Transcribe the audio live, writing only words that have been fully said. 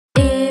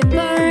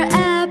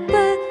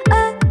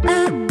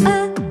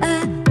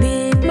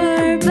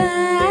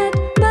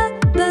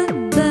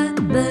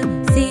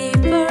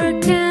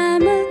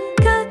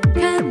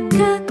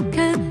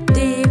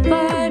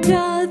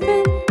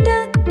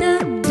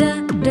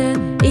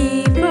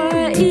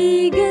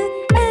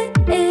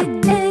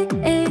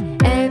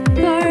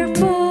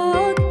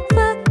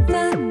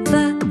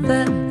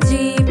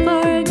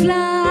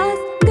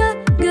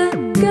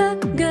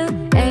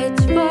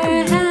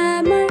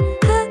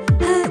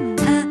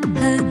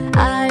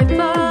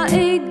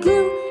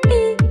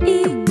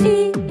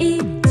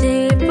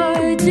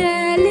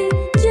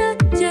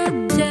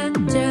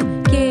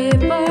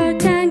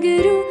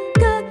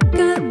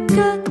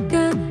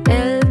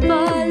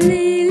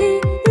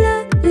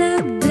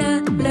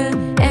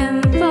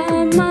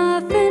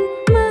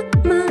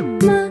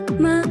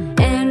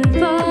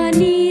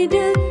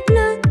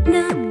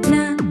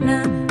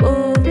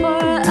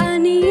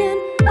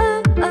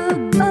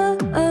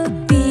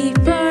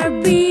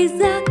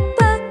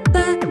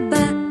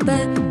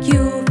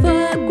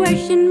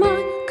question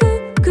mark. Coo,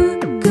 coo,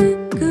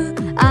 coo, coo.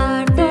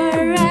 R for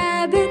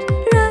rabbit.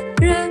 R,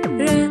 r,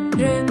 r,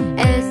 r.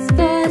 S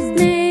for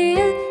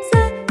snail.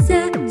 S,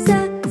 s,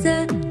 s,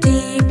 s. T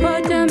for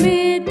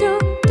tomato.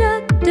 T,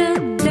 t,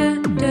 t,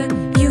 t.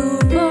 U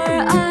for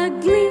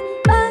ugly.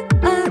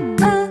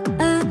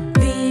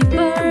 V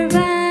for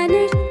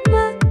vanish. V,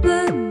 v,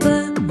 v,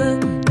 v.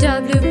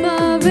 W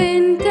for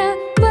winter.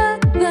 V,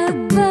 v,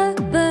 v,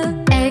 v.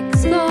 X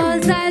for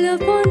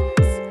xylophone.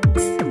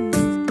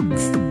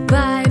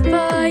 Y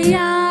for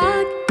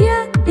yak.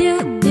 Yeah,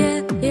 yeah,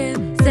 yeah, yeah.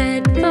 Z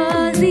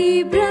for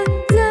zebra.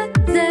 Z,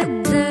 z,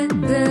 z,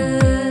 z.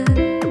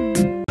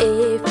 A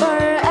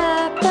for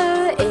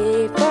apple. A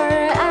for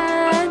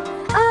ant.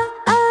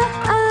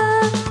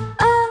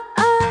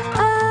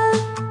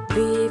 B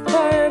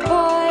for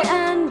boy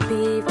and B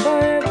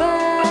for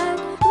bat.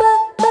 B,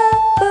 b,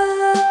 b,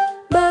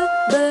 b,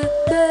 b,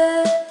 b.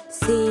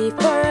 C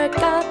for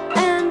cup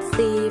and C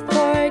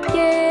for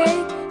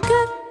cake. C,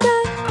 c,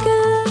 c,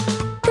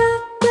 c,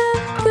 c,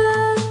 c.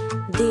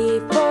 D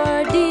for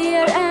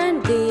deer and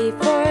D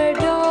for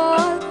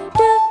doll.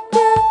 D, d,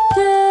 d,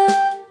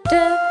 d,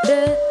 d,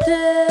 d.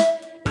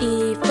 E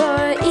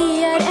for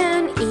ear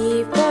and E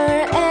for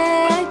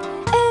egg.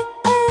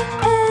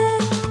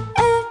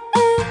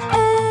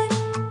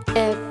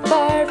 F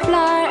for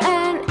flower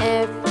and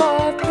F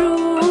for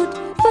fruit.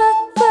 F,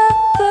 f,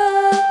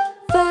 f,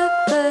 f,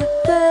 f,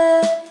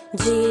 f.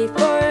 G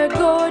for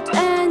goat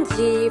and G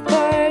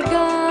for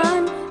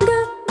gun. G,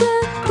 g,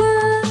 g,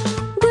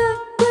 g,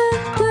 g,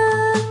 g.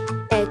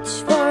 H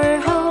for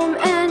home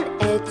and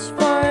H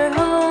for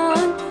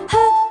horn.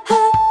 H,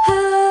 h, h,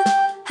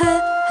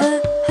 h,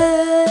 h,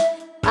 h.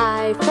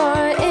 I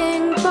for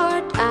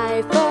import,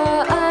 I for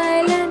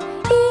island.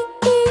 E,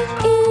 e,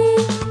 e,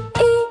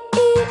 e,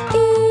 e,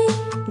 e.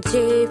 J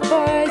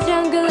for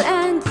jungle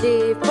and J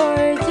for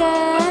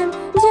jam.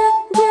 J,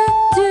 j,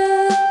 j,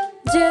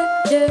 j,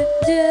 j,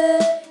 j.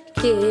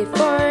 K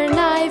for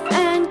knife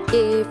and K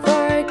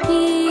for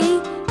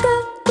key. K,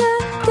 k,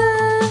 k,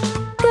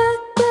 k,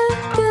 k,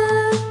 k.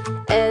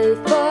 L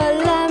for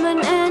lemon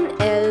and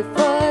L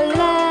for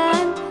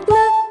lamb.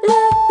 L,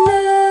 l,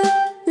 l,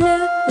 l,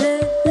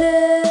 l,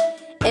 l.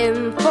 M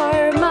for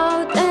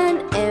mouth and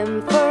M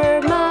for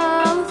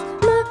mouse.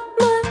 M,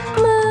 m,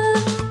 m,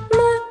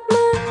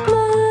 m,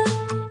 m.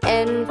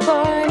 N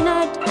for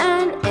nut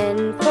and N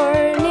for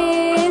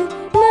nail.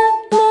 N,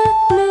 n,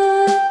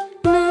 n,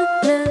 n,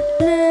 n,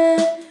 n.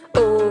 O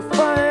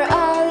for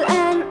owl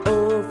and O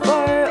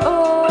for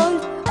old.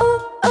 O,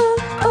 o,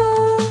 o,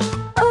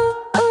 o,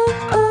 o,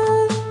 o.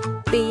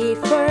 P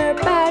for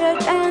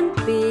parrot and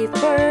P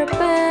for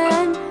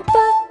pen. P,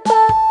 p,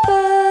 p,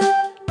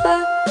 p,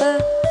 p,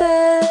 p.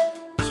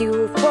 Q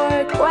for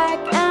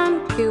quack and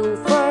Q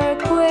for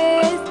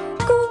quiz.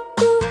 Coo,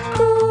 coo,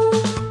 coo,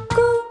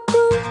 coo,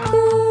 coo,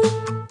 coo.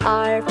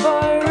 R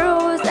for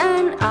rose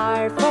and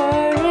R for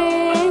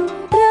ring.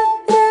 R,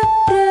 r,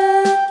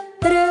 r,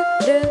 r,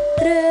 r,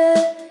 r.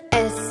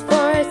 S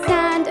for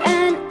sand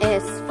and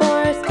S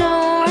for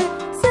star.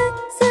 S,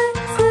 s,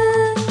 s,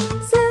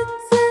 s,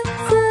 s,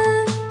 s.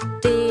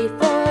 T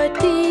for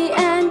tea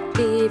and T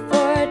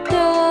for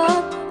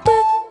top. D,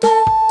 d,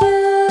 d,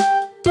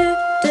 d,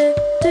 d,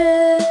 d.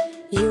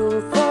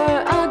 U for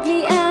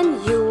ugly and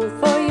U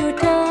for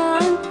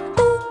U-turn.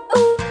 Ooh,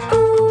 ooh,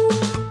 ooh,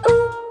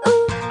 ooh,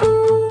 ooh,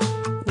 ooh.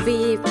 V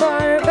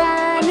for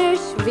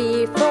vanish, V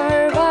for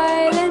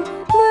violin.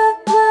 V,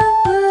 v,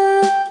 v,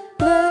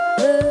 v,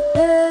 v, v.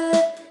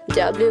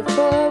 W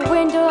for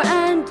window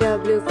and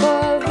W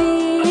for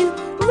wheel.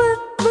 V,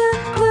 v,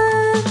 v,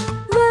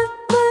 v,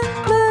 v,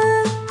 v.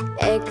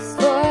 X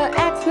for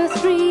Xmas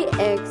tree,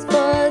 X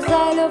for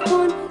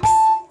xylophone.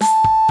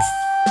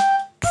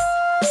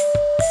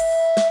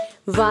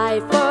 Y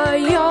for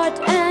yacht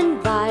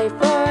and Y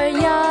for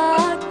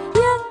yak.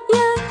 Yeah,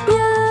 yeah,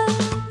 yeah,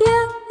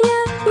 yeah,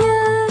 yeah,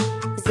 yeah.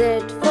 Z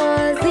for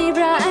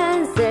zebra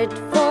and Z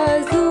for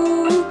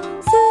zoo.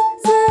 Z,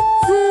 z,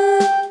 z,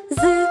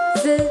 z,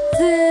 z,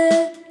 z.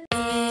 A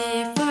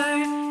for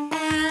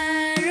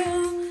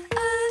arrow,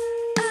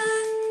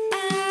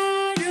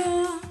 arrow.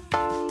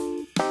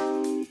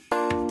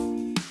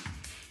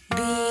 B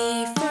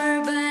for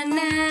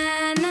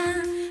banana,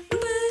 b,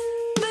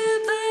 b,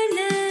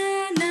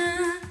 banana.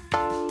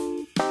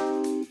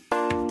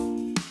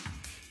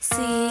 C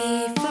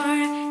for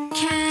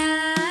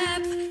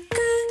cap, c,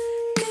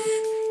 c,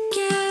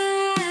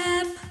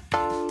 cap.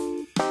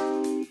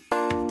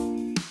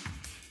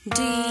 D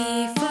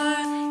for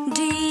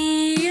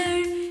deer,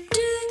 d,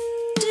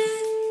 d,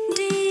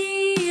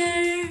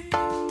 deer.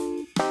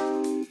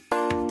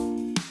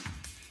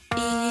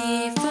 E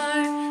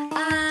for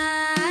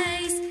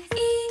eyes,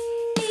 e,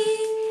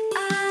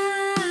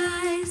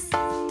 eyes.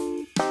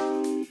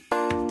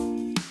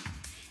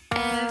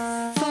 F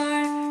for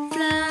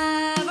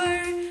flower,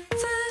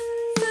 f,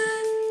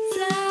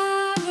 flower.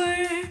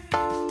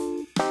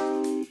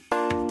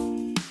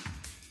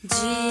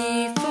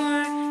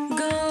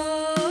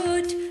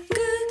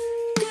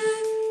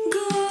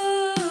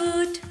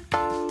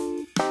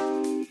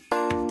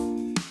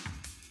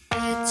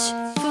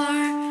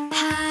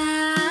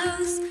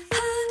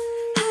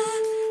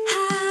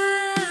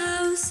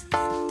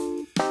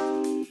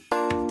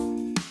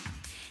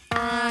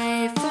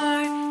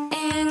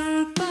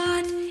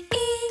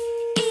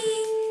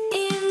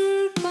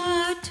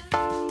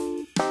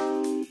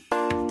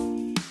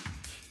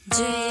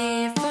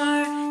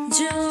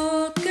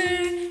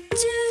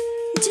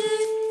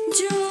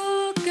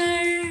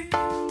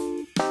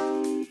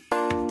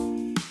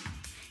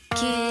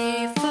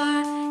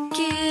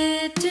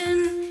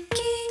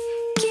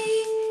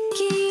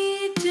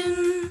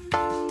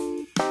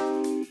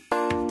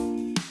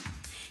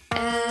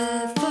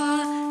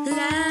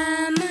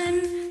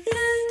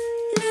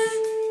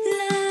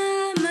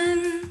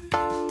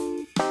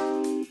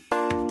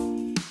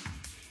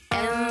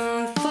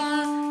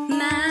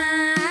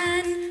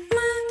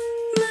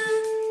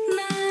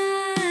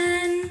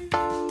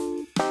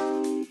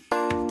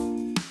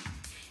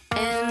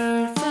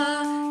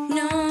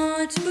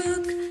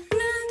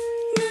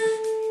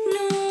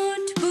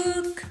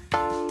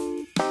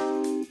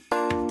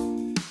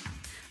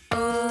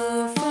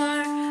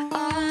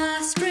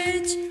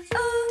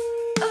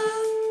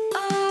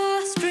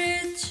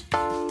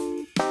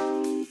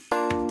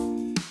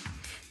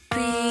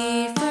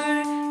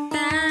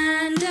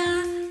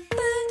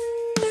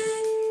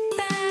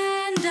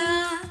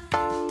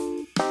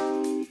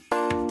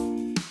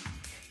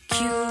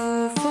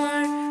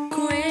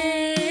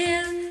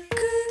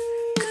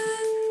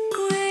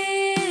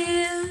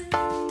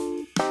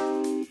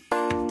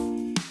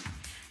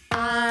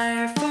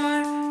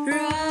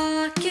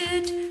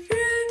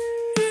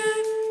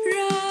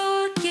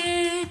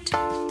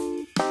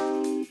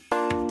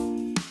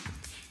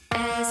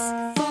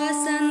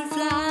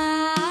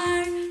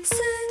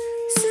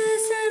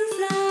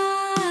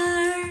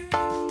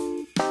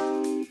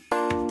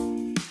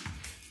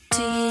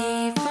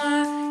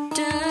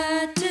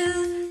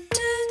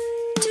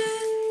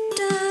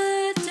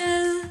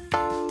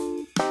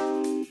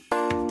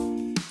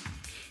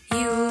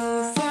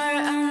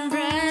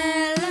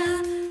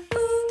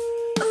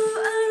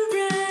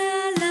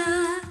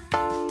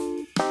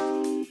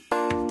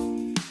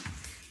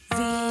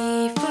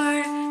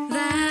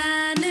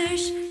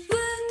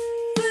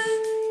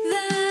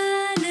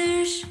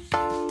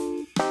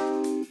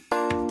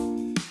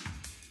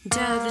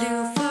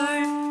 W for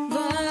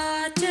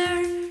water,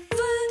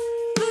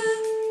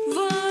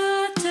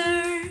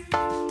 water.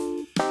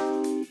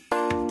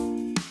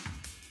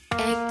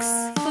 X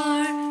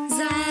for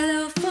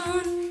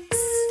xylophone,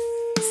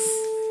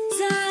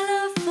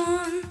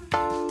 xylophone.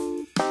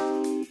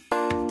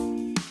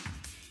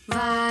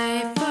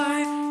 Y for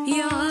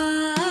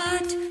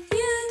yacht,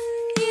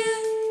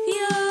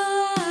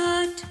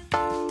 yacht.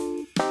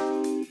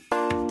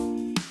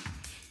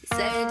 Z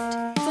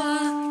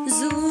for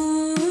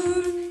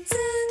zoom,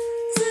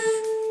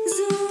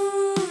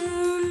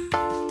 zoom.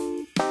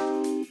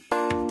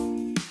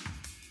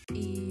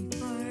 E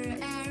for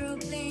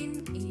aeroplane,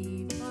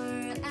 E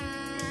for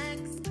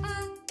axe,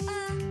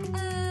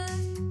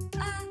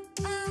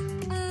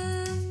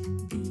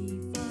 B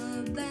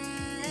for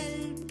bell,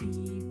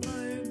 B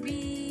for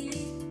bee,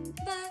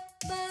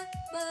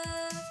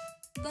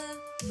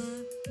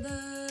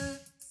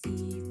 C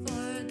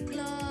for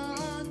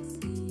clock,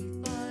 C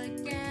for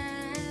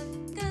cat,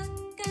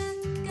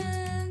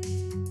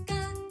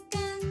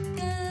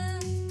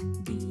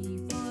 D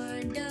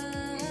for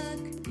duck,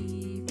 D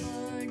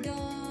for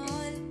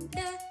doll,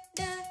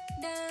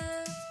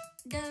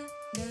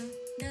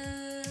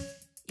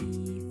 E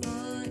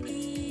for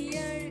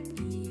ear,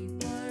 E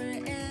for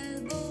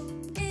elbow,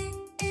 F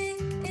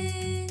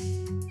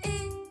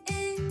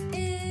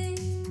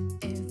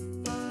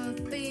for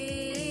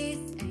face,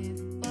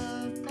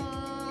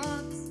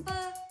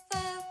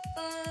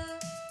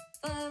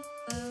 F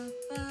for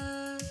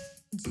fox,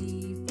 G